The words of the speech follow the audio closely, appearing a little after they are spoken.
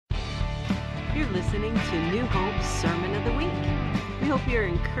You're listening to New Hope's Sermon of the Week. We hope you're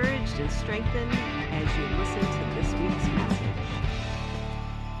encouraged and strengthened as you listen to this week's message.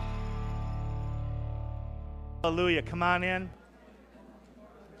 Hallelujah. Come on in.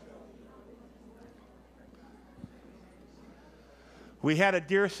 We had a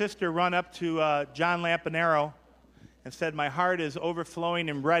dear sister run up to John Lampanero and said, "My heart is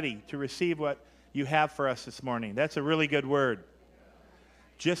overflowing and ready to receive what you have for us this morning." That's a really good word.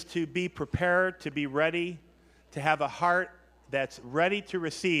 Just to be prepared, to be ready, to have a heart that's ready to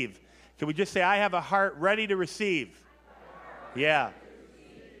receive. Can we just say, I have a heart ready to receive? Yeah.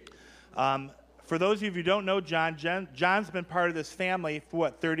 For those of you who don't know John's been part of this family for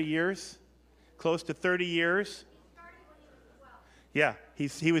 30 years? Close to 30 years. Yeah,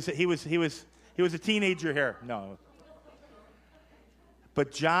 he was a teenager here. No.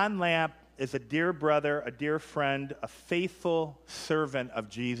 But John Lamp is a dear brother, a dear friend, a faithful servant of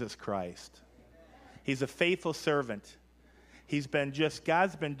Jesus Christ. He's a faithful servant.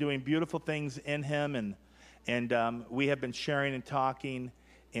 God's been doing beautiful things in him, and we have been sharing and talking,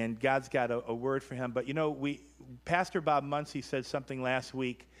 and God's got a word for him. But Pastor Bob Muncie said something last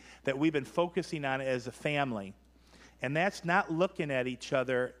week that we've been focusing on as a family, and that's not looking at each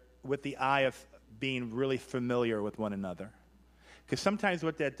other with the eye of being really familiar with one another. Because sometimes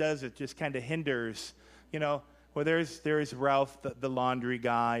what that does, it just kind of hinders, there's Ralph, the laundry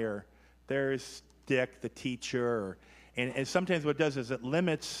guy, or there's Dick, the teacher, and sometimes what it does is it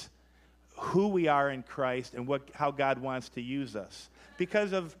limits who we are in Christ and how God wants to use us.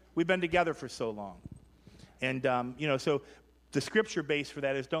 Because we've been together for so long. And, so the scripture base for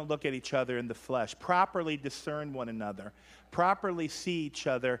that is don't look at each other in the flesh. Properly discern one another. Properly see each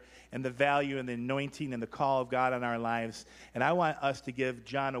other and the value and the anointing and the call of God on our lives. And I want us to give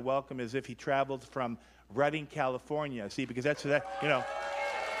John a welcome as if he traveled from Redding, California. See, because that's that.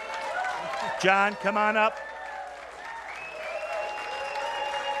 John, come on up.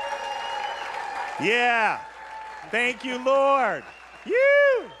 Yeah. Thank you, Lord.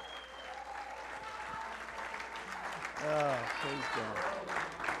 You. Oh, praise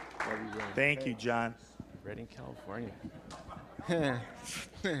God. Thank you, John. Redding, California.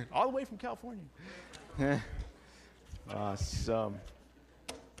 All the way from California. Awesome.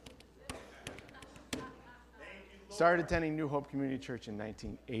 Started attending New Hope Community Church in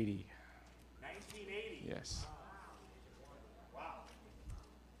 1980. 1980? Yes. Wow.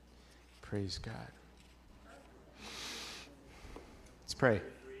 Praise God. Let's pray.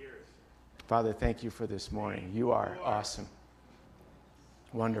 Father, thank you for this morning. You are awesome,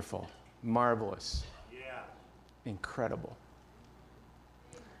 wonderful, marvelous, incredible.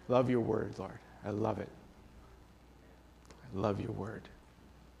 Love your word, Lord. I love it. I love your word.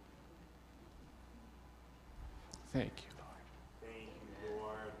 Thank you, Lord. Thank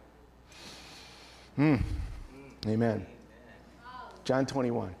you, Lord. Amen. John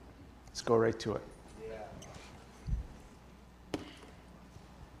 21. Let's go right to it.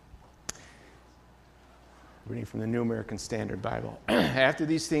 Reading from the New American Standard Bible. After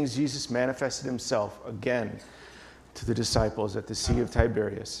these things, Jesus manifested himself again to the disciples at the Sea of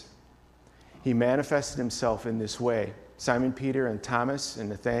Tiberias. He manifested himself in this way. Simon Peter and Thomas and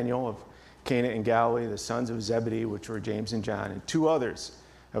Nathanael of Cana in Galilee, the sons of Zebedee, which were James and John, and two others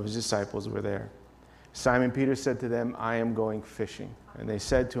of his disciples were there. Simon Peter said to them, "I am going fishing." And they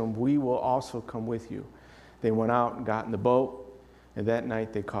said to him, "We will also come with you." They went out and got in the boat, and that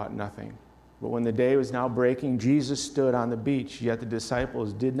night they caught nothing. But when the day was now breaking, Jesus stood on the beach, yet the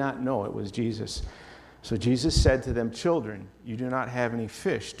disciples did not know it was Jesus. So Jesus said to them, "Children, you do not have any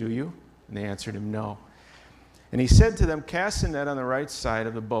fish, do you?" And they answered him, "No." And he said to them, "Cast the net on the right side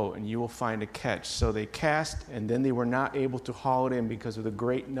of the boat, and you will find a catch." So they cast, and then they were not able to haul it in because of the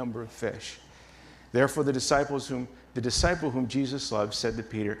great number of fish. Therefore the disciple whom Jesus loved said to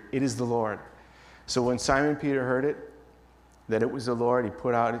Peter, "It is the Lord." So when Simon Peter heard it, that it was the Lord, he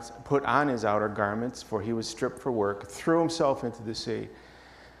put on his outer garments, for he was stripped for work, threw himself into the sea.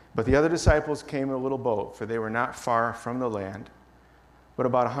 But the other disciples came in a little boat, for they were not far from the land, but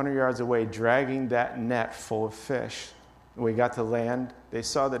about 100 yards away, dragging that net full of fish. When we got to land, they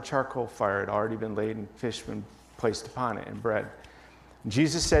saw the charcoal fire had already been laid and fish been placed upon it and bread.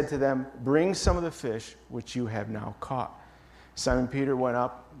 Jesus said to them, "Bring some of the fish which you have now caught." Simon Peter went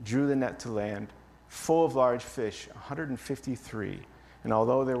up, drew the net to land, full of large fish, 153. And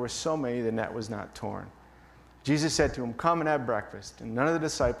although there were so many, the net was not torn. Jesus said to him, "Come and have breakfast." And none of the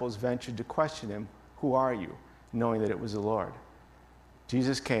disciples ventured to question him, "Who are you?" knowing that it was the Lord.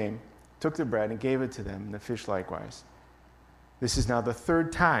 Jesus came, took the bread, and gave it to them, and the fish likewise. This is now the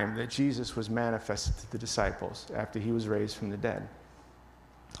third time that Jesus was manifested to the disciples after he was raised from the dead.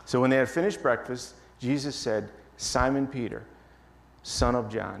 So when they had finished breakfast, Jesus said, "Simon Peter, son of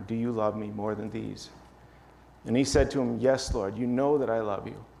John, do you love me more than these?" And he said to him, "Yes, Lord, you know that I love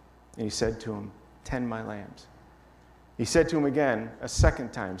you." And he said to him, "Tend my lambs." He said to him again a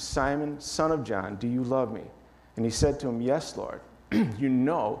second time, "Simon, son of John, do you love me?" And he said to him, "Yes, Lord, you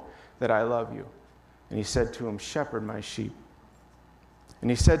know that I love you." And he said to him, "Shepherd my sheep." And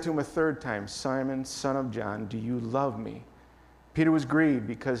he said to him a third time, "Simon, son of John, do you love me?" Peter was grieved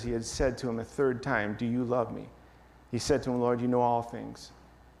because he had said to him a third time, "Do you love me?" He said to him, "Lord, you know all things.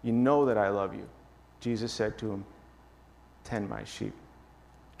 You know that I love you." Jesus said to him, "Tend my sheep.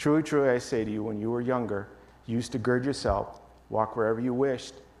 Truly, truly, I say to you, when you were younger, you used to gird yourself, walk wherever you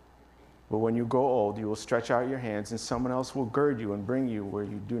wished. But when you grow old, you will stretch out your hands, and someone else will gird you and bring you where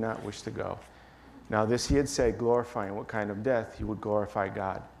you do not wish to go." Now this he had said, glorifying what kind of death he would glorify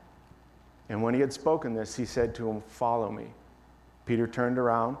God. And when he had spoken this, he said to him, "Follow me." Peter turned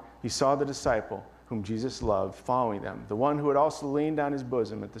around. He saw the disciple whom Jesus loved following them, the one who had also leaned on his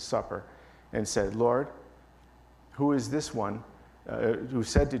bosom at the supper, and said, "Lord, who is this one?" Who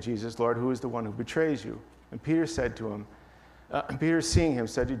said to Jesus, "Lord, who is the one who betrays you?" And Peter said to him, Peter, seeing him,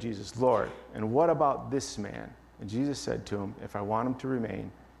 said to Jesus, "Lord, and what about this man?" And Jesus said to him, "If I want him to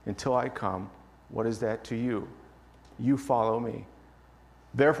remain until I come, what is that to you? You follow me."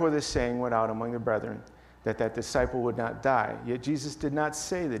 Therefore this saying went out among the brethren, that disciple would not die. Yet Jesus did not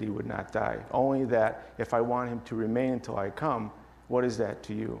say that he would not die, only that if I want him to remain until I come, what is that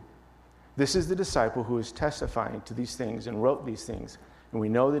to you? This is the disciple who is testifying to these things and wrote these things, and we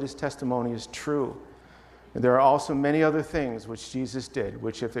know that his testimony is true. And there are also many other things which Jesus did,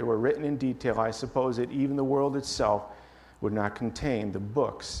 which if they were written in detail, I suppose that even the world itself would not contain the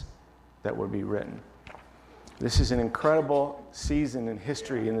books that would be written. This is an incredible season in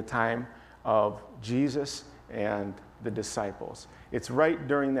history in the time of Jesus and the disciples. It's right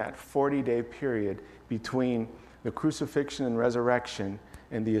during that 40-day period between the crucifixion and resurrection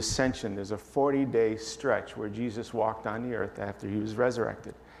and the ascension. There's a 40-day stretch where Jesus walked on the earth after he was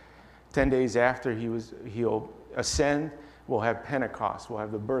resurrected. 10 days after he'll ascend, we'll have Pentecost. We'll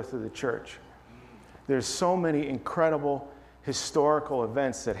have the birth of the church. There's so many incredible historical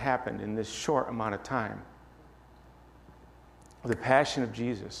events that happened in this short amount of time. The passion of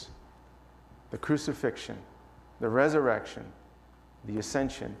Jesus, the crucifixion, the resurrection, the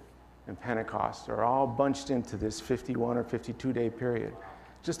ascension, and Pentecost are all bunched into this 51 or 52-day period.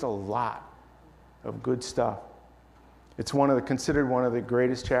 Just a lot of good stuff. It's considered one of the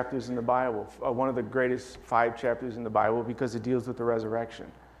greatest chapters in the Bible, one of the greatest 5 chapters in the Bible because it deals with the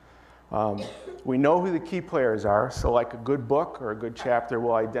resurrection. We know who the key players are, so like a good book or a good chapter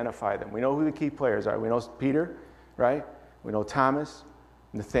will identify them. We know who the key players are. We know Peter, right? We know Thomas,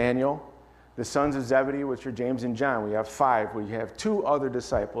 Nathaniel, the sons of Zebedee, which are James and John. We have 5. We have 2 other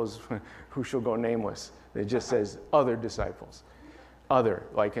disciples who shall go nameless. It just says other disciples. Other,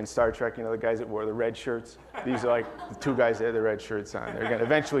 like in Star Trek, the guys that wore the red shirts. These are like the 2 guys that have the red shirts on. They're going to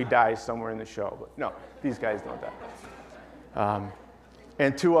eventually die somewhere in the show. But no, these guys don't die.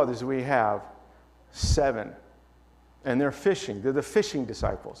 And 2 others, we have 7. And they're fishing. They're the fishing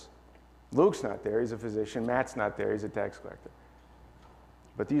disciples. Luke's not there. He's a physician. Matt's not there. He's a tax collector.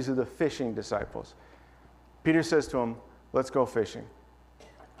 But these are the fishing disciples. Peter says to him, "Let's go fishing."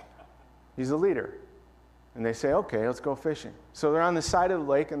 He's a leader. And they say, "Okay, let's go fishing." So they're on the side of the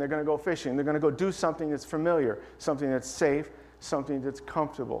lake, and they're going to go fishing. They're going to go do something that's familiar, something that's safe, something that's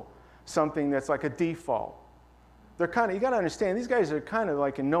comfortable, something that's like a default. You got to understand, these guys are kind of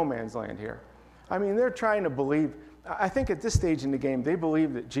like in no man's land here. I mean, they're trying to believe. I think at this stage in the game, they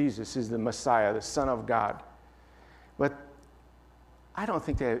believe that Jesus is the Messiah, the Son of God. But I don't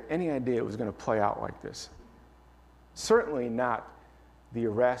think they had any idea it was going to play out like this. Certainly not the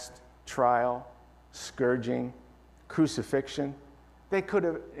arrest, trial, scourging, crucifixion. They could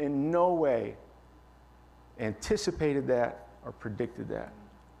have in no way anticipated that or predicted that.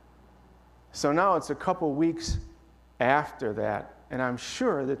 So now it's a couple weeks after that, and I'm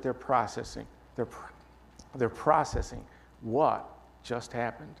sure that they're processing. They're processing what just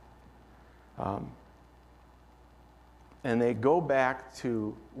happened. And they go back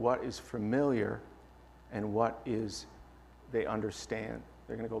to what is familiar and what is they understand.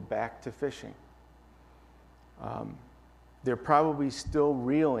 They're going to go back to fishing. They're probably still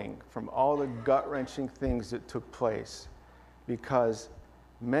reeling from all the gut-wrenching things that took place because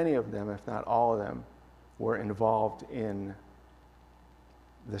many of them, if not all of them, were involved in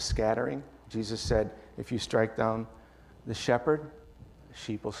the scattering. Jesus said, if you strike down the shepherd, the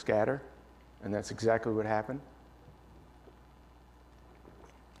sheep will scatter. And that's exactly what happened.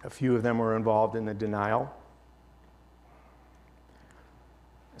 A few of them were involved in the denial.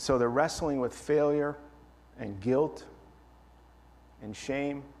 So they're wrestling with failure and guilt and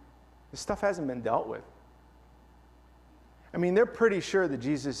shame. This stuff hasn't been dealt with. I mean, they're pretty sure that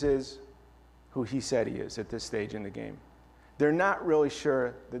Jesus is who he said he is at this stage in the game. They're not really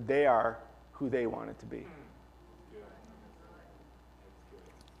sure that they are who they want it to be.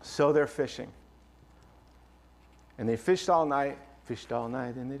 So they're fishing. And they fished all night,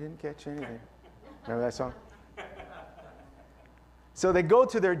 and they didn't catch anything. Remember that song? So they go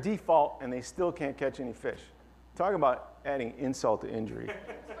to their default, and they still can't catch any fish. Talk about adding insult to injury.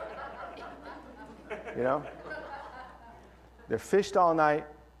 You know? They fished all night,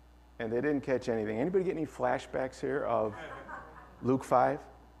 and they didn't catch anything. Anybody get any flashbacks here of Luke 5?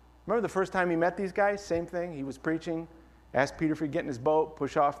 Remember the first time he met these guys? Same thing. He was preaching, asked Peter if he'd get in his boat,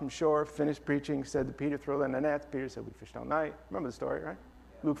 push off from shore, finished preaching, said to Peter, throw in the nets. Peter said, we fished all night. Remember the story, right?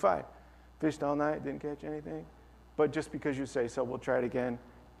 Luke 5. Fished all night, didn't catch anything. But just because you say so, we'll try it again.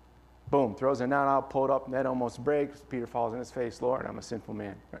 Boom, throws a net out, pulled up, net almost breaks. Peter falls on his face, Lord, I'm a sinful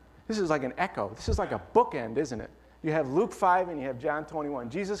man. Right? This is like an echo. This is like a bookend, isn't it? You have Luke 5 and you have John 21.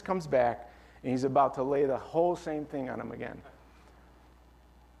 Jesus comes back, and he's about to lay the whole same thing on them again.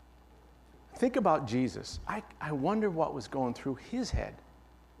 Think about Jesus. I wonder what was going through his head.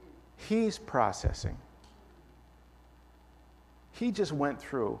 He's processing. He just went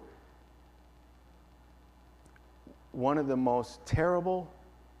through one of the most terrible,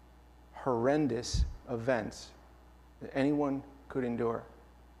 horrendous events that anyone could endure.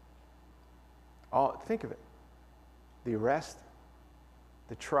 Think of it. The arrest,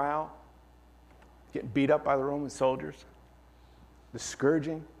 the trial, getting beat up by the Roman soldiers, the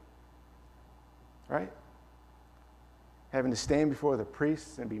scourging, right? Having to stand before the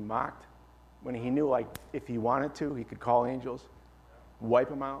priests and be mocked when he knew, like, if he wanted to, he could call angels, wipe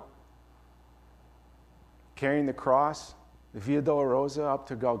them out. Carrying the cross, the Via Dolorosa up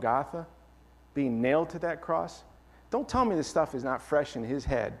to Golgotha, being nailed to that cross. Don't tell me this stuff is not fresh in his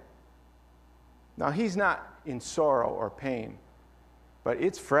head. Now, he's not in sorrow or pain, but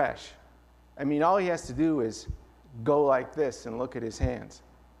it's fresh. I mean, all he has to do is go like this and look at his hands.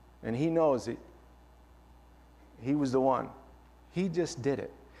 And he knows that he was the one. He just did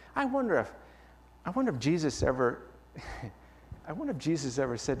it. I wonder if Jesus ever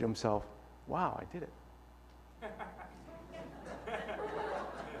said to himself, wow, I did it.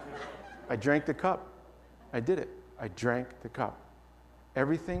 I drank the cup. I did it. I drank the cup.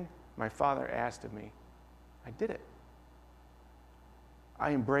 Everything my Father asked of me, I did it.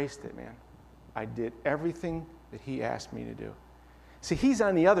 I embraced it, man. I did everything that he asked me to do. See, he's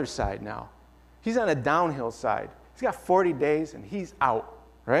on the other side now. He's on a downhill side. He's got 40 days and he's out,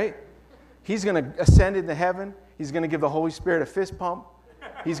 right? He's going to ascend into heaven. He's going to give the Holy Spirit a fist pump.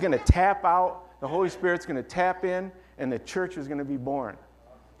 He's going to tap out. The Holy Spirit's going to tap in, and the church is going to be born.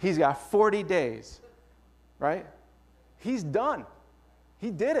 He's got 40 days, right? He's done. He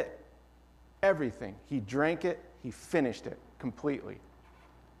did it. Everything. He drank it. He finished it completely.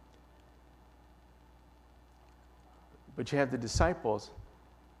 But you have the disciples,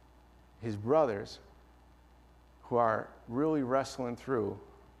 his brothers, who are really wrestling through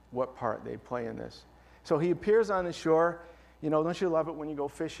what part they play in this. So he appears on the shore. You know, don't you love it when you go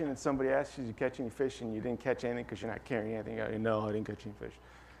fishing and somebody asks you, did you catch any fish, and you didn't catch anything because you're not carrying anything? You go, no, I didn't catch any fish.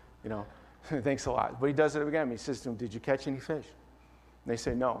 You know, thanks a lot. But he does it again. He says to them, did you catch any fish? And they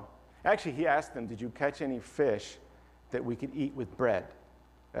say no. Actually, he asked them, did you catch any fish that we could eat with bread?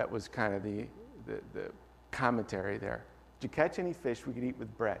 That was kind of the commentary there. Did you catch any fish we could eat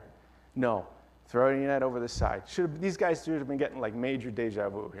with bread? No. Throw your net over the side. These guys should have been getting like major deja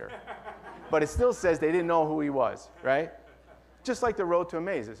vu here. But it still says they didn't know who he was, right? Just like the road to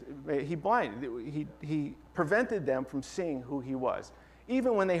Emmaus. He prevented them from seeing who he was.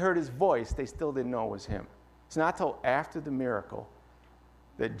 Even when they heard his voice, they still didn't know it was him. It's not till after the miracle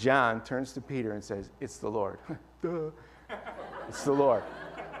that John turns to Peter and says, it's the Lord. Duh. It's the Lord.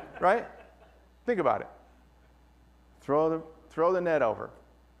 Right? Think about it. Throw the net over.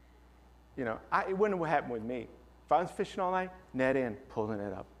 You know, it wouldn't have happened with me. If I was fishing all night, net in, pull the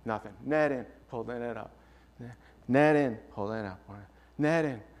net up. Nothing. Net in, pull the net up. Net in, pull the net up. Net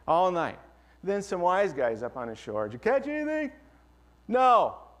in, all night. Then some wise guys up on the shore. Did you catch anything?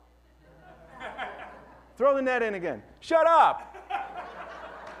 No. Throw the net in again. Shut up.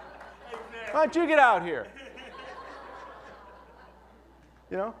 Why don't you get out here?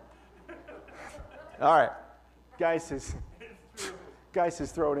 You know? All right. Guy says,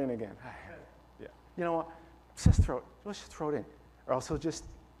 throw it in again. Yeah. You know what? Let's just throw it in. Or else he'll just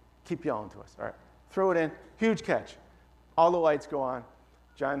keep yelling to us. All right. Throw it in. Huge catch. All the lights go on.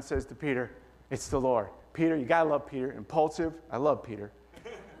 John says to Peter, it's the Lord. Peter, you got to love Peter. Impulsive. I love Peter.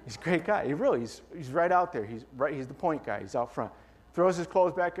 He's a great guy. He's right out there. He's the point guy. He's out front. Throws his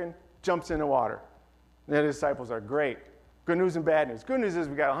clothes back in, jumps in the water. And the disciples are great. Good news and bad news. Good news is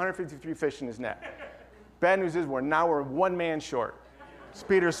we got 153 fish in his net. Bad news is we're one man short. It's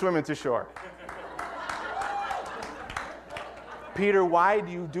Peter swimming to shore. Peter, why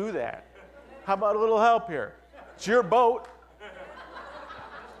do you do that? How about a little help here? It's your boat.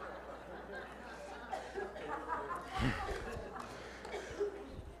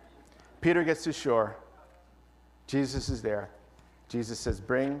 Peter gets to shore. Jesus is there. Jesus says,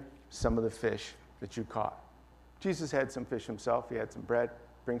 bring some of the fish that you caught. Jesus had some fish himself. He had some bread.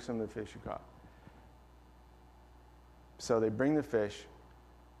 Bring some of the fish you caught. So they bring the fish,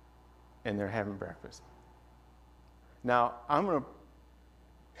 and they're having breakfast. Now, I'm going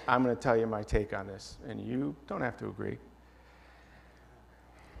to tell you my take on this, and you don't have to agree.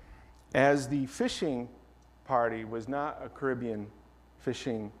 As the fishing party was not a Caribbean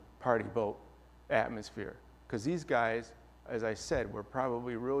fishing party boat atmosphere, because these guys, as I said, were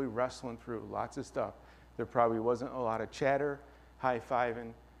probably really wrestling through lots of stuff. There probably wasn't a lot of chatter,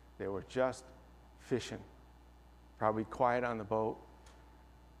 high-fiving. They were just fishing. Probably quiet on the boat.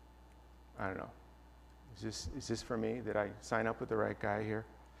 I don't know. Is this for me? Did I sign up with the right guy here?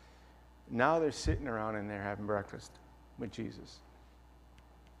 Now they're sitting around and they're having breakfast with Jesus.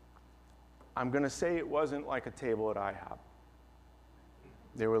 I'm going to say it wasn't like a table at IHOP.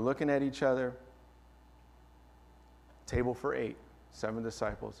 They were looking at each other. Table for 8, 7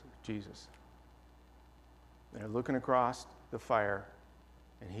 disciples, Jesus. They're looking across the fire,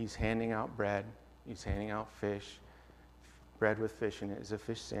 and he's handing out bread. He's handing out fish. Bread with fish in it is a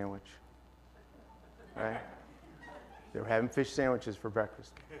fish sandwich. Right? They were having fish sandwiches for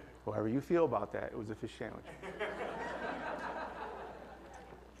breakfast. However you feel about that, it was a fish sandwich.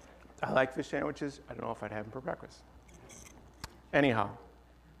 I like fish sandwiches. I don't know if I'd have them for breakfast. Anyhow,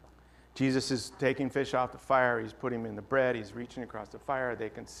 Jesus is taking fish off the fire. He's putting them in the bread. He's reaching across the fire. They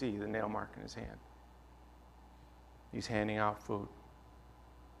can see the nail mark in his hand. He's handing out food.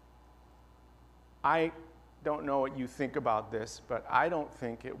 I don't know what you think about this, but I don't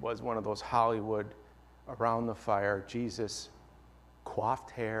think it was one of those Hollywood around the fire, Jesus,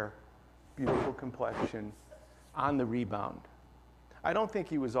 coiffed hair, beautiful complexion, on the rebound. I don't think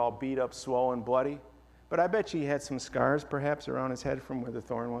he was all beat up, swollen, bloody, but I bet you he had some scars perhaps around his head from where the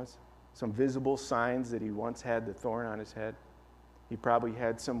thorn was, some visible signs that he once had the thorn on his head. He probably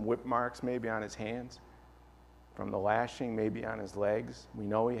had some whip marks maybe on his hands from the lashing, maybe on his legs. We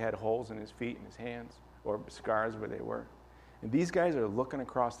know he had holes in his feet and his hands, or scars where they were. And these guys are looking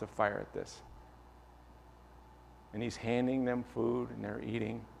across the fire at this. And he's handing them food, and they're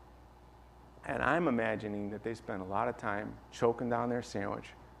eating. And I'm imagining that they spent a lot of time choking down their sandwich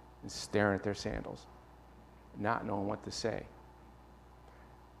and staring at their sandals, not knowing what to say.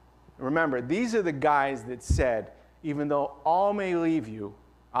 Remember, these are the guys that said, even though all may leave you,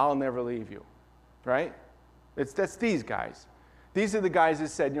 I'll never leave you. Right? That's these guys. These are the guys that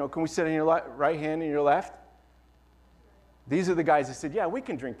said, can we sit on your right hand and your left? These are the guys that said, yeah, we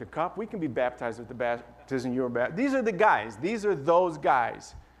can drink the cup. We can be baptized with the baptism you were baptized. These are the guys. These are those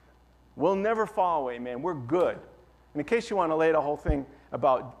guys. We'll never fall away, man. We're good. And in case you want to lay the whole thing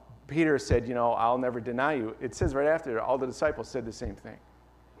about Peter said, I'll never deny you. It says right after, all the disciples said the same thing.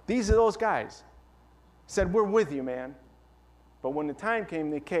 These are those guys. Said, we're with you, man. But when the time came,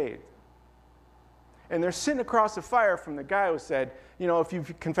 they caved. And they're sitting across the fire from the guy who said, if you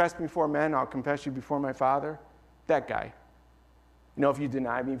confess me before men, I'll confess you before my Father. That guy. If you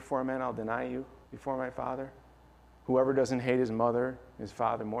deny me before men, I'll deny you before my Father. Whoever doesn't hate his mother, his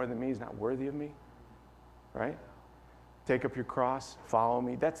father more than me is not worthy of me. Right? Take up your cross, follow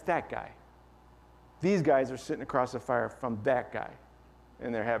me. That's that guy. These guys are sitting across the fire from that guy,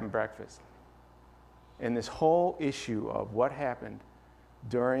 and they're having breakfast. And this whole issue of what happened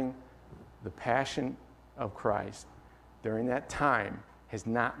during the passion of Christ, during that time, has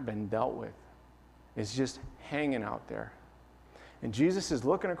not been dealt with. It's just hanging out there. And Jesus is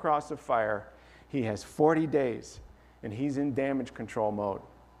looking across the fire. He has 40 days, and he's in damage control mode.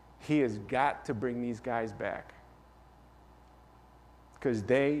 He has got to bring these guys back. Because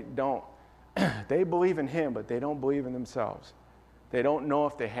they believe in him, but they don't believe in themselves. They don't know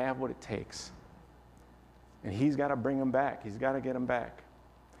if they have what it takes. And he's got to bring them back. He's got to get them back.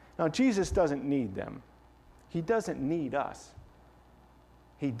 Now, Jesus doesn't need them. He doesn't need us.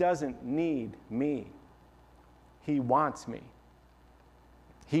 He doesn't need me. He wants me.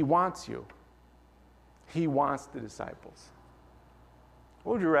 He wants you. He wants the disciples.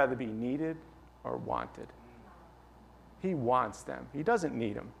 Would you rather be needed or wanted? He wants them. He doesn't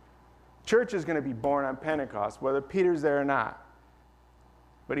need them. Church is going to be born on Pentecost, whether Peter's there or not.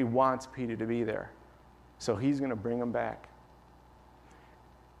 but he wants Peter to be there. So he's going to bring him back.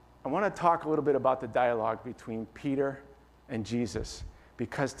 I want to talk a little bit about the dialogue between Peter and Jesus,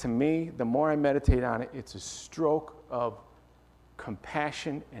 because to me, the more I meditate on it, it's a stroke of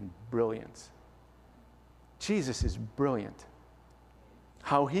compassion and brilliance. Jesus is brilliant.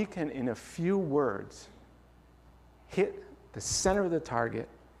 How he can, in a few words, hit the center of the target,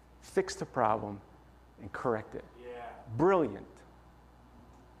 fix the problem, and correct it. Yeah. Brilliant.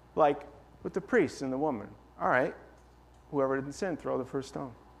 Like with the priest and the woman. All right, whoever didn't sin, throw the first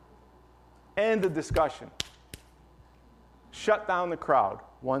stone. End of discussion. Shut down the crowd.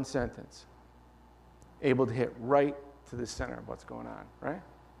 One sentence. Able to hit right to the center of what's going on, right?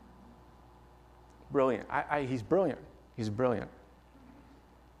 Brilliant. He's brilliant. He's brilliant.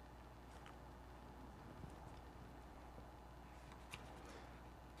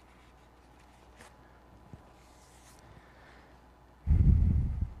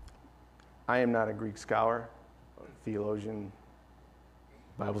 I am not a Greek scholar, theologian,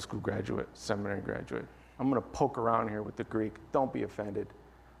 Bible school graduate, seminary graduate. I'm going to poke around here with the Greek. Don't be offended.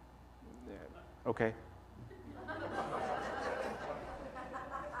 Okay?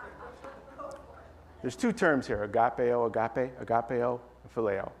 There's two terms here, agapeo, and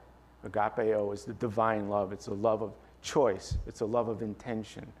phileo. Agapeo is the divine love. It's a love of choice. It's a love of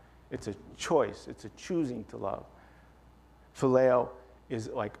intention. It's a choice. It's a choosing to love. Phileo is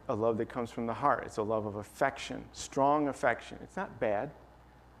like a love that comes from the heart. It's a love of affection, strong affection. It's not bad,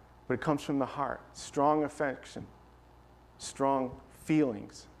 but it comes from the heart. Strong affection, strong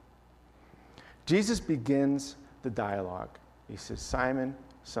feelings. Jesus begins the dialogue. He says, Simon,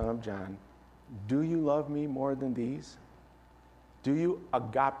 son of John, do you love me more than these? Do you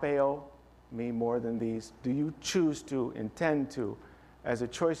agapeo me more than these? Do you choose to, intend to, as a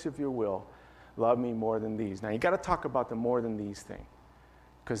choice of your will, love me more than these? Now, you got to talk about the more than these thing,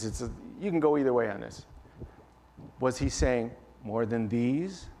 because you can go either way on this. Was he saying more than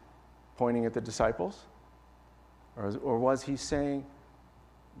these, pointing at the disciples? Or was he saying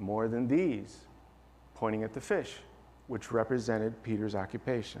more than these, pointing at the fish, which represented Peter's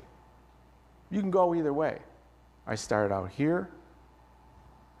occupation? You can go either way. I started out here,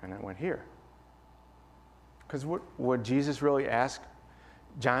 and I went here. Because would Jesus really ask,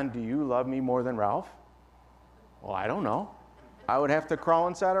 John, do you love me more than Ralph? Well, I don't know. I would have to crawl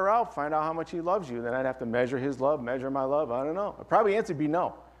inside of Ralph, find out how much he loves you. Then I'd have to measure his love, measure my love. I don't know. I'd probably answer be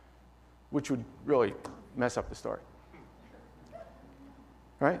no, which would really mess up the story.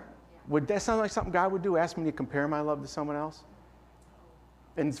 Right? Would that sound like something God would do, ask me to compare my love to someone else?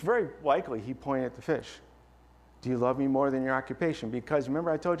 And it's very likely he pointed at the fish. Do you love me more than your occupation? Because remember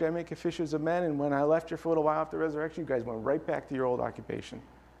I told you I make you fishers of men, and when I left you for a little while after resurrection, you guys went right back to your old occupation.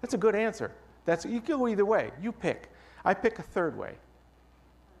 That's a good answer. You can go either way. You pick. I pick a third way.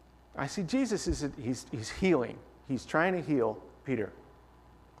 I see Jesus he's healing. He's trying to heal Peter.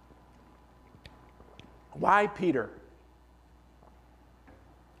 Why Peter?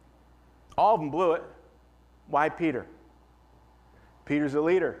 All of them blew it. Why Peter? Peter's a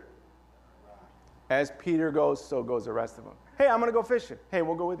leader. As Peter goes, so goes the rest of them. Hey, I'm going to go fishing. Hey,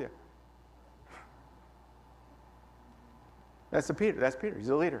 we'll go with you. That's Peter. He's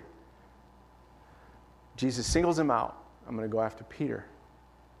a leader. Jesus singles him out. I'm going to go after Peter.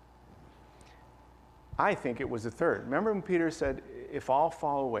 I think it was the third. Remember when Peter said, if all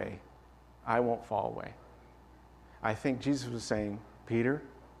fall away, I won't fall away. I think Jesus was saying, Peter,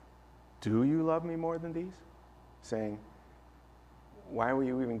 do you love me more than these? Saying, why were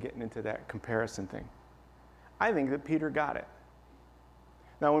you even getting into that comparison thing? I think that Peter got it.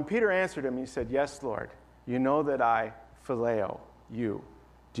 Now, when Peter answered him, he said, yes, Lord, you know that I phileo you.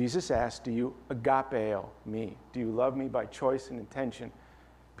 Jesus asked, do you agapeo me? Do you love me by choice and intention?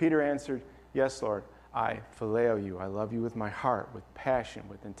 Peter answered, yes, Lord, I phileo you. I love you with my heart, with passion,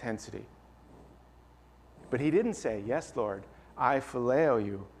 with intensity. But he didn't say, yes, Lord, I phileo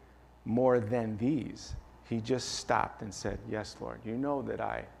you more than these. He just stopped and said, yes, Lord, you know that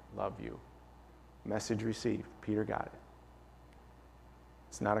I love you. Message received. Peter got it.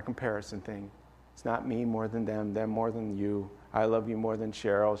 It's not a comparison thing. It's not me more than them more than you. I love you more than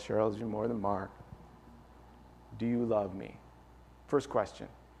Cheryl loves you more than Mark. Do you love me? First question.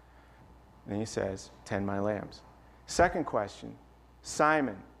 And he says, tend my lambs. Second question,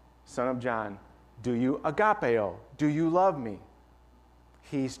 Simon, son of John, do you agapeo? Do you love me?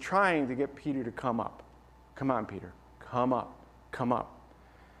 He's trying to get Peter to come up. Come on, Peter. Come up. Come up.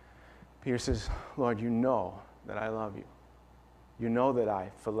 Peter says, Lord, you know that I love you. You know that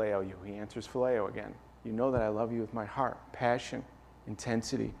I phileo you. He answers phileo again. You know that I love you with my heart, passion,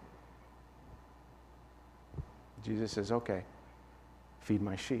 intensity. Jesus says, okay, feed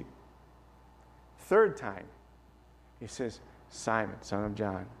my sheep. Third time, he says, Simon, son of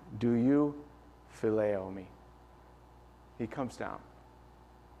John, do you phileo me? He comes down.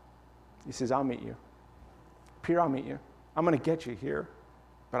 He says, I'll meet you. Peter, I'll meet you. I'm going to get you here,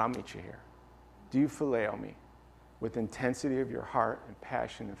 but I'll meet you here. Do you phileo me with intensity of your heart and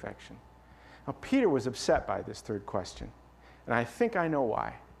passion and affection? Now, Peter was upset by this third question, and I think I know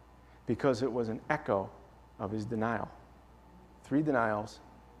why. Because it was an echo of his denial. 3 denials,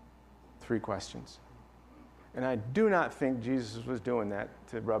 3 questions. And I do not think Jesus was doing that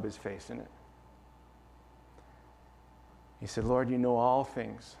to rub his face in it. He said, Lord, you know all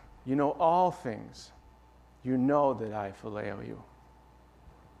things. You know all things. You know that I phileo you.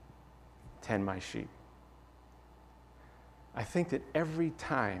 Tend my sheep. I think that every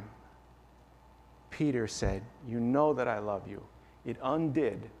time Peter said, you know that I love you, it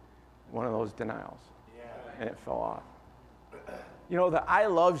undid one of those denials. Yeah. And it fell off. You know, the I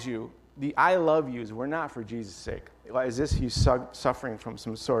love yous were not for Jesus' sake. Is this you suffering from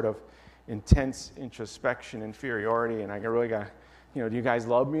some sort of intense introspection, inferiority, and I really got, do you guys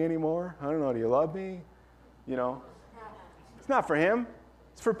love me anymore? I don't know, do you love me? It's not for him.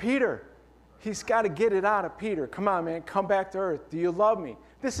 It's for Peter. He's got to get it out of Peter. Come on, man, come back to earth. Do you love me?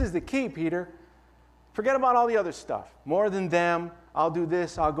 This is the key, Peter. Forget about all the other stuff. More than them, I'll do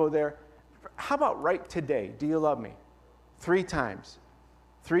this, I'll go there. How about right today? Do you love me? 3 times.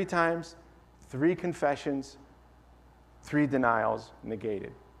 3 times, 3 confessions, 3 denials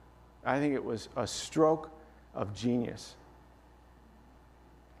negated. I think it was a stroke of genius.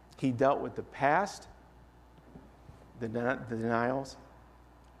 He dealt with the past, the denials.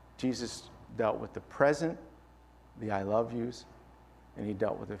 Jesus dealt with the present, the I love yous, and he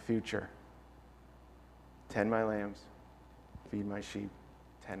dealt with the future. Tend my lambs, feed my sheep,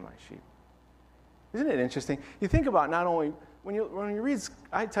 tend my sheep. Isn't it interesting? You think about not only, when you read,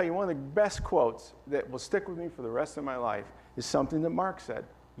 I tell you, one of the best quotes that will stick with me for the rest of my life is something that Mark said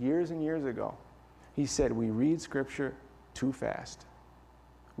years and years ago. He said, we read Scripture too fast.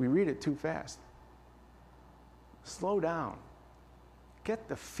 We read it too fast. Slow down. Get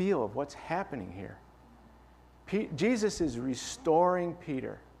the feel of what's happening here. Jesus is restoring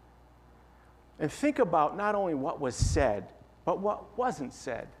Peter. And think about not only what was said, but what wasn't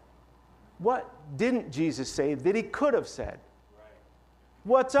said. What didn't Jesus say that he could have said? Right.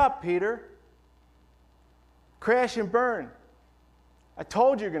 What's up, Peter? Crash and burn. I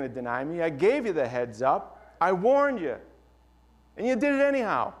told you you're going to deny me. I gave you the heads up. I warned you. And you did it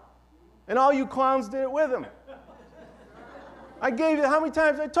anyhow. And all you clowns did it with him. I gave you, how many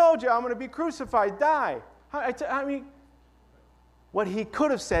times I told you I'm going to be crucified, die. I mean, what he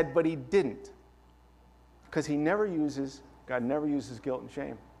could have said, but he didn't. Because God never uses guilt and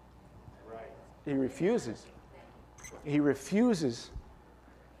shame. Right. He refuses. He refuses.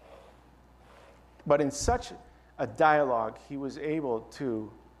 But in such a dialogue, he was able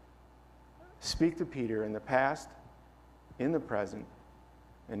to speak to Peter in the past, in the present,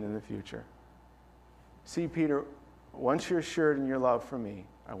 and in the future. See, Peter, once you're assured in your love for me,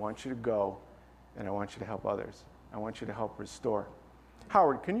 I want you to go, and I want you to help others. I want you to help restore.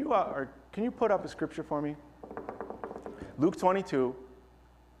 Howard, can you put up a scripture for me? Luke 22,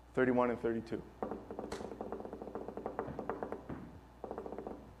 31 and 32.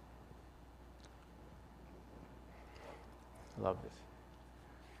 I love this.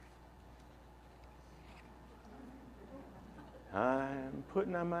 I'm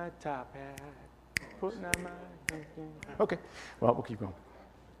putting on my top hat. Putting on my... Okay, well, we'll keep going.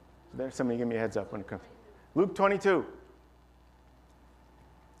 So there's somebody give me a heads up when it comes. Luke 22. I'll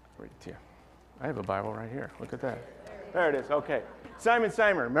read it to you. I have a Bible right here. Look at that. There it is. Okay. Simon,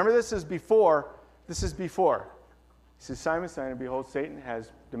 remember this is before. He says, Simon, behold, Satan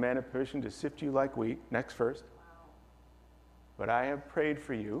has demanded permission to sift you like wheat. Next verse. But I have prayed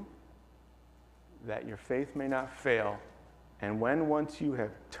for you that your faith may not fail. And when once you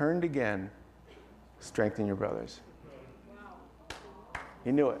have turned again, strengthen your brothers. Wow.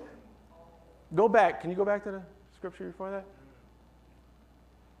 He knew it. Go back. Can you go back to the scripture before that?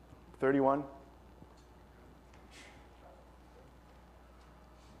 31.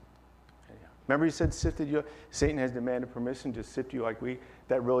 Remember he said sifted you? Satan has demanded permission to sift you like wheat.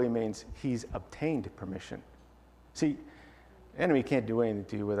 That really means he's obtained permission. See, the enemy can't do anything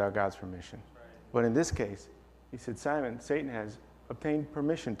to you without God's permission. Right. But in this case, he said, Simon, Satan has obtained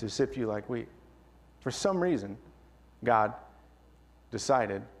permission to sift you like wheat. For some reason, God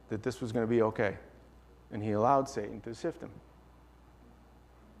decided that this was going to be okay. And he allowed Satan to sift him.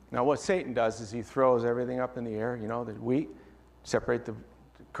 Now, what Satan does is he throws everything up in the air, the wheat, separate the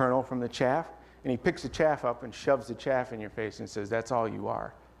kernel from the chaff, And he picks the chaff up and shoves the chaff in your face and says, that's all you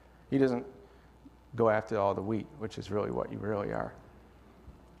are. He doesn't go after all the wheat, which is really what you really are.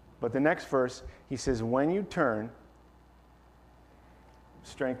 But the next verse, he says, when you turn,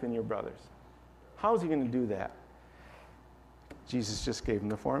 strengthen your brothers. How is he going to do that? Jesus just gave him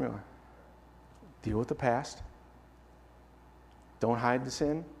the formula. Deal with the past. Don't hide the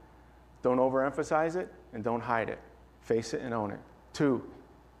sin. Don't overemphasize it, and don't hide it. Face it and own it. 2,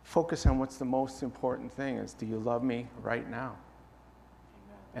 focus on what's the most important thing is, do you love me right now?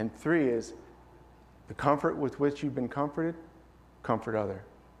 Amen. And 3 is, the comfort with which you've been comforted, comfort other.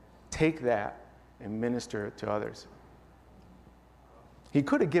 Take that and minister it to others. He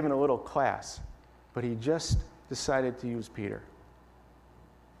could have given a little class, but he just decided to use Peter.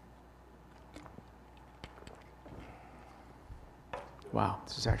 Wow,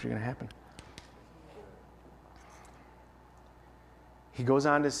 this is actually going to happen. He goes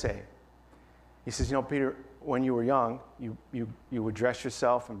on to say, he says, Peter, when you were young, you would dress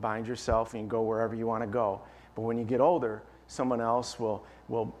yourself and bind yourself and you go wherever you want to go. But when you get older, someone else will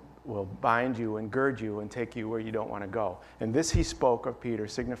bind you and gird you and take you where you don't want to go. And this he spoke of Peter,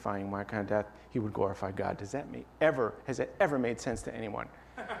 signifying what kind of death he would glorify God. Has it ever made sense to anyone?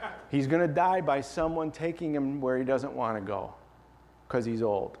 He's going to die by someone taking him where he doesn't want to go because he's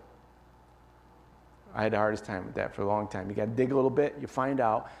old. I had the hardest time with that for a long time. You got to dig a little bit. You find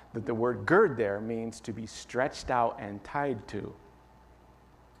out that the word gird there means to be stretched out and tied to.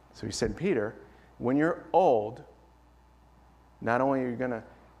 So he said, Peter, when you're old, not only are you going to,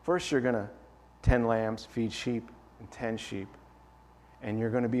 first you're going to tend lambs, feed sheep, and tend sheep. And you're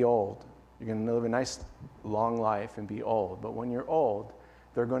going to be old. You're going to live a nice long life and be old. But when you're old,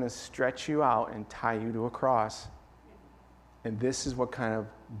 they're going to stretch you out and tie you to a cross. And this is what kind of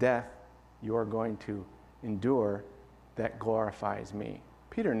death you're going to endure that glorifies me.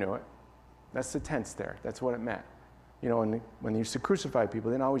 Peter knew it. That's the tense there. That's what it meant. When they used to crucify people,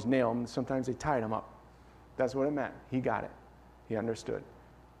 they didn't always nail them. Sometimes they tied them up. That's what it meant. He got it. He understood.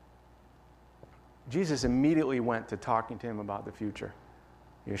 Jesus immediately went to talking to him about the future.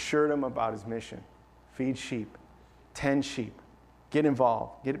 He assured him about his mission. Feed sheep. Tend sheep. Get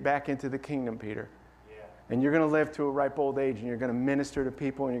involved. Get back into the kingdom, Peter. And you're going to live to a ripe old age, and you're going to minister to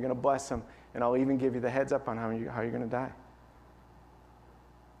people, and you're going to bless them, and I'll even give you the heads up on how you're going to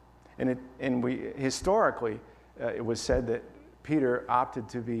die. Historically, it was said that Peter opted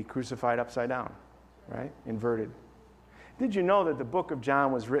to be crucified upside down, right? Inverted. Did you know that the book of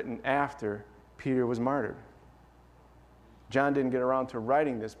John was written after Peter was martyred? John didn't get around to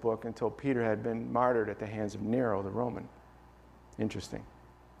writing this book until Peter had been martyred at the hands of Nero, the Roman. Interesting.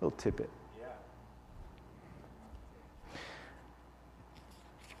 Little tidbit.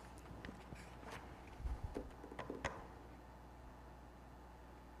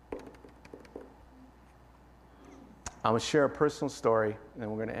 I'm going to share a personal story, and then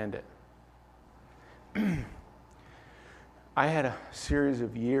we're going to end it. I had a series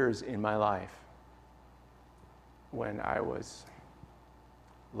of years in my life when I was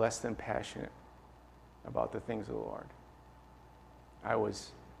less than passionate about the things of the Lord. I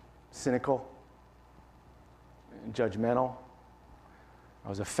was cynical, judgmental. I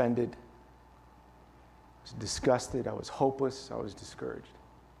was offended. I was disgusted. I was hopeless. I was discouraged.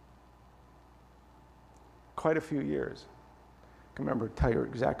 Quite a few years. I can tell you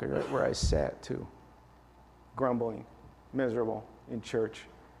exactly right where I sat too. Grumbling, miserable in church.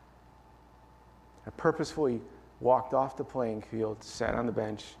 I purposefully walked off the playing field, sat on the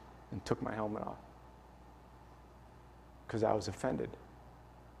bench, and took my helmet off. Because I was offended.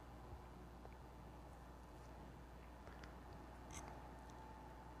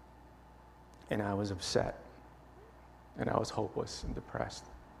 And I was upset. And I was hopeless and depressed.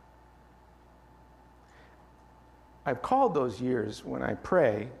 I've called those years, when I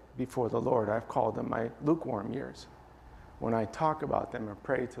pray before the Lord, I've called them my lukewarm years. When I talk about them or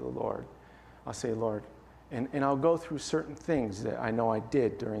pray to the Lord, I'll say, Lord, and I'll go through certain things that I know I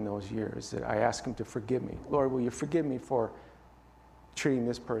did during those years, that I ask him to forgive me. Lord, will you forgive me for treating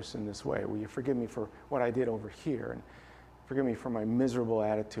this person this way? Will you forgive me for what I did over here? And forgive me for my miserable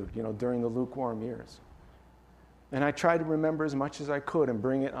attitude, during the lukewarm years. And I tried to remember as much as I could and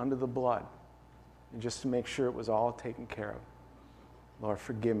bring it under the blood. And just to make sure it was all taken care of. Lord,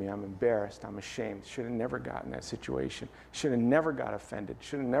 forgive me. I'm embarrassed. I'm ashamed. Should have never gotten that situation. Should have never got offended.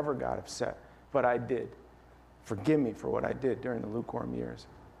 Should have never got upset. But I did. Forgive me for what I did during the lukewarm years.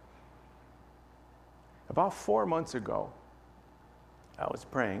 About 4 months ago, I was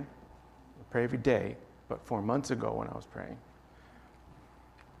praying. I pray every day, but 4 months ago when I was praying,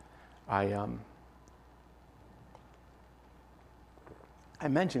 I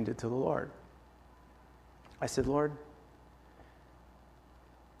mentioned it to the Lord. I said, Lord,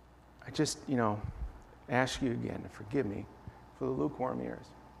 I just, ask you again to forgive me for the lukewarm ears.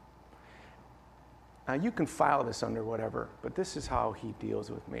 Now, you can file this under whatever, but this is how he deals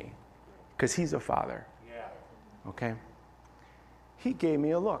with me, because he's a father. Yeah. Okay? He gave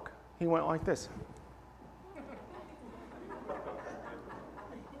me a look. He went like this.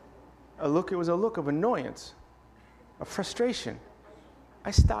 It was a look of annoyance, of frustration.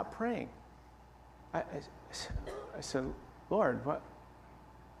 I stopped praying. I said, Lord,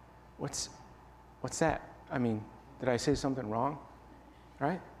 what's that? I mean, did I say something wrong?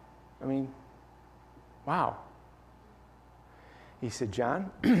 Right? I mean, wow. He said,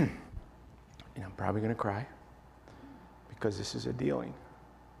 John, and I'm probably going to cry because this is a dealing.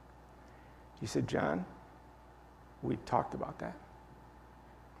 He said, John, we talked about that.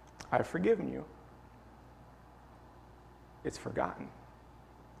 I've forgiven you. It's forgotten.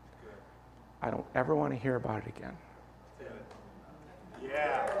 I don't ever want to hear about it again. Yeah.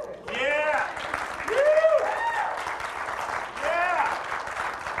 Yeah. Yeah.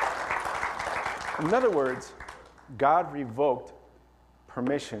 In other words, God revoked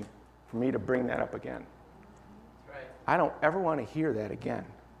permission for me to bring that up again. I don't ever want to hear that again.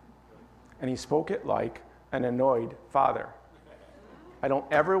 And he spoke it like an annoyed father. I don't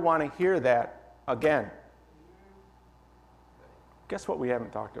ever want to hear that again. Guess what we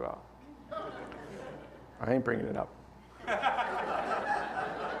haven't talked about? I ain't bringing it up.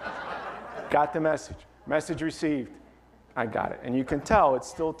 Got the message. Message received. I got it. And you can tell it's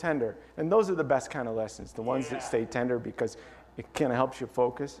still tender. And those are the best kind of lessons, the ones that stay tender because it kind of helps you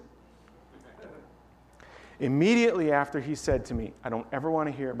focus. Immediately after he said to me, I don't ever want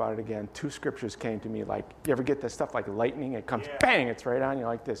to hear about it again, 2 scriptures came to me like, you ever get this stuff like lightning? It comes, bang, it's right on you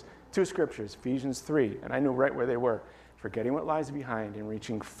like this. 2 scriptures, Ephesians 3, and I knew right where they were. Forgetting what lies behind and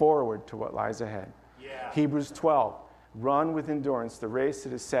reaching forward to what lies ahead. Yeah. Hebrews 12, run with endurance the race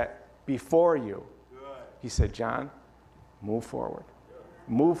that is set before you. Good. He said, John, move forward.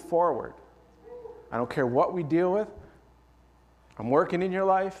 Good. Move forward. I don't care what we deal with. I'm working in your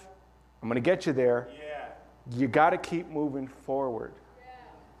life. I'm going to get you there. Yeah. You got to keep moving forward. Yeah.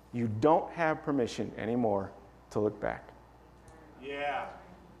 You don't have permission anymore to look back. Yeah.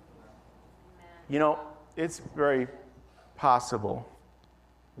 It's very possible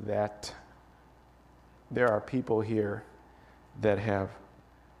that there are people here that have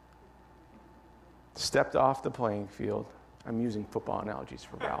stepped off the playing field. I'm using football analogies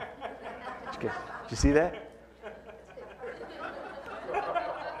for Ralph. Did you see that?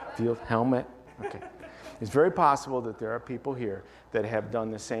 Field, helmet. Okay. It's very possible that there are people here that have done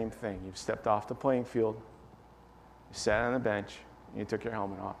the same thing. You've stepped off the playing field, you sat on the bench, and you took your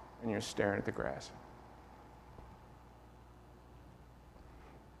helmet off, and you're staring at the grass.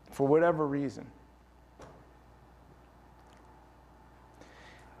 For whatever reason.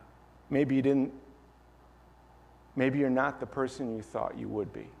 Maybe you're not the person you thought you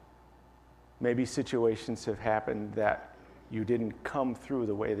would be. Maybe situations have happened that you didn't come through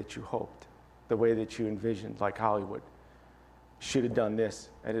the way that you hoped, the way that you envisioned, like Hollywood. Should have done this,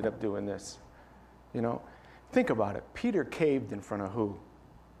 ended up doing this. Think about it. Peter caved in front of who?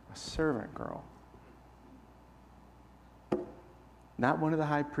 A servant girl. Not one of the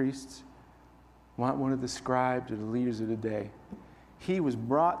high priests, not one of the scribes or the leaders of the day. He was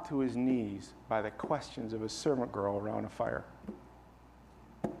brought to his knees by the questions of a servant girl around a fire.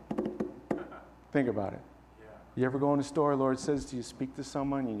 Think about it. Yeah. You ever go in a store, Lord says to you, speak to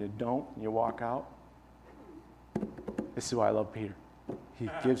someone, and you don't, and you walk out? This is why I love Peter. He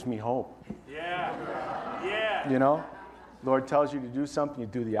gives me hope. Yeah. Yeah. Lord tells you to do something, you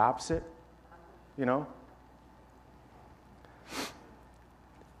do the opposite.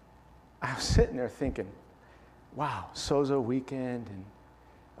 I was sitting there thinking, wow, Sozo weekend and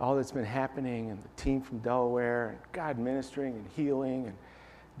all that's been happening and the team from Delaware and God ministering and healing and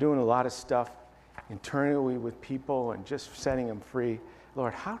doing a lot of stuff internally with people and just setting them free.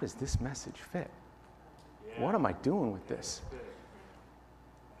 Lord, how does this message fit? Yeah. What am I doing with this?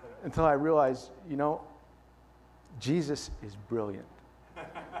 Until I realized, Jesus is brilliant.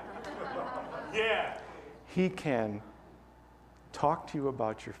 Yeah. He can talk to you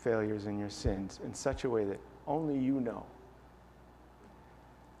about your failures and your sins in such a way that only you know.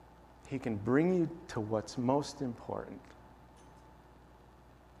 He can bring you to what's most important.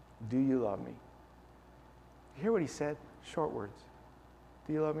 Do you love me? You hear what he said? Short words.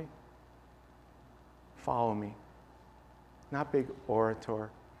 Do you love me? Follow me. Not big orator.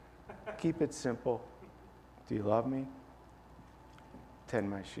 Keep it simple. Do you love me? Tend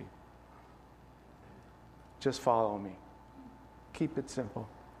my sheep. Just follow me. Keep it simple.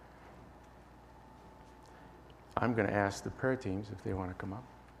 I'm going to ask the prayer teams if they want to come up.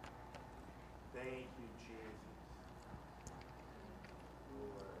 Thank you, Jesus.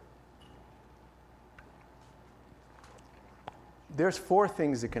 There's 4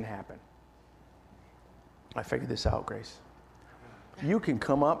 things that can happen. I figured this out, Grace. You can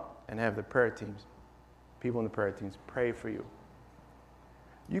come up and have the prayer teams, people in the prayer teams, pray for you.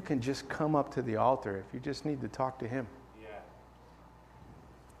 You can just come up to the altar if you just need to talk to him. Yeah.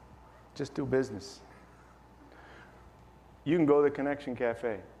 Just do business. You can go to the Connection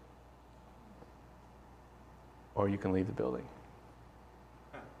Cafe. Or you can leave the building.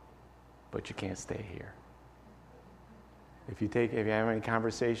 But you can't stay here. If you have any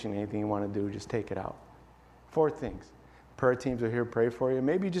conversation, anything you want to do, just take it out. 4 things. Prayer teams are here to pray for you.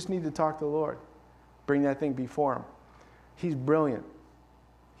 Maybe you just need to talk to the Lord. Bring that thing before him. He's brilliant.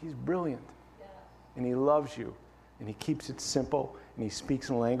 He's brilliant. Yeah. And he loves you. And he keeps it simple. And he speaks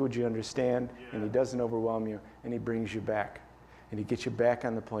in a language you understand. Yeah. And he doesn't overwhelm you. And he brings you back. And he gets you back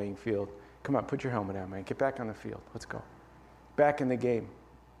on the playing field. Come on, put your helmet on, man. Get back on the field. Let's go. Back in the game.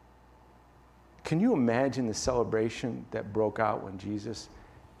 Can you imagine the celebration that broke out when Jesus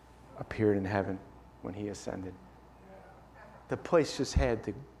appeared in heaven, when he ascended? The place just had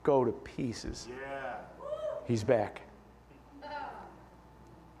to go to pieces. Yeah. He's back.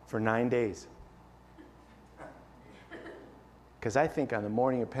 For 9 days. Because I think on the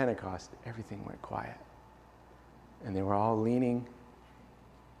morning of Pentecost, everything went quiet. And they were all leaning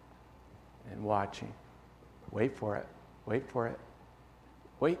and watching. Wait for it. Wait for it.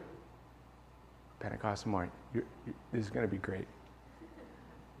 Wait. Pentecost morning. This is going to be great.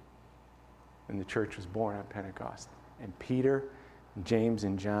 And the church was born on Pentecost. And Peter, and James,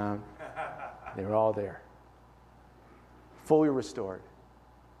 and John, they were all there. Fully restored.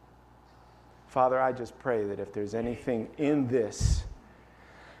 Father, I just pray that if there's anything in this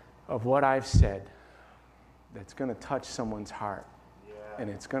of what I've said that's going to touch someone's heart, and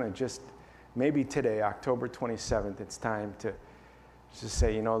it's going to just, maybe today, October 27th, it's time to just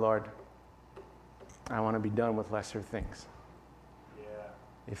say, you know, Lord, I want to be done with lesser things. Yeah.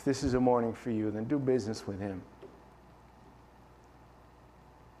 If this is a morning for you, then do business with him.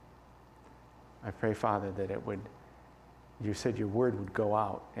 I pray, Father, that it would, you said your word would go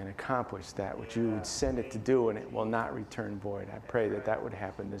out and accomplish that which you would send it to do, and it will not return void. I pray that that would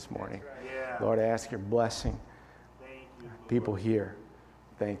happen this morning. Yeah. Lord, I ask your blessing. Thank you, people here,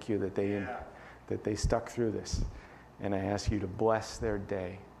 thank you that they stuck through this. And I ask you to bless their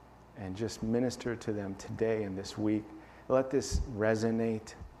day and just minister to them today and this week. Let this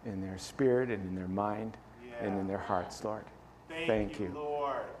resonate in their spirit and in their mind and in their hearts, Lord. Thank you,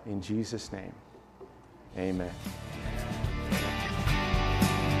 Lord. In Jesus' name, amen.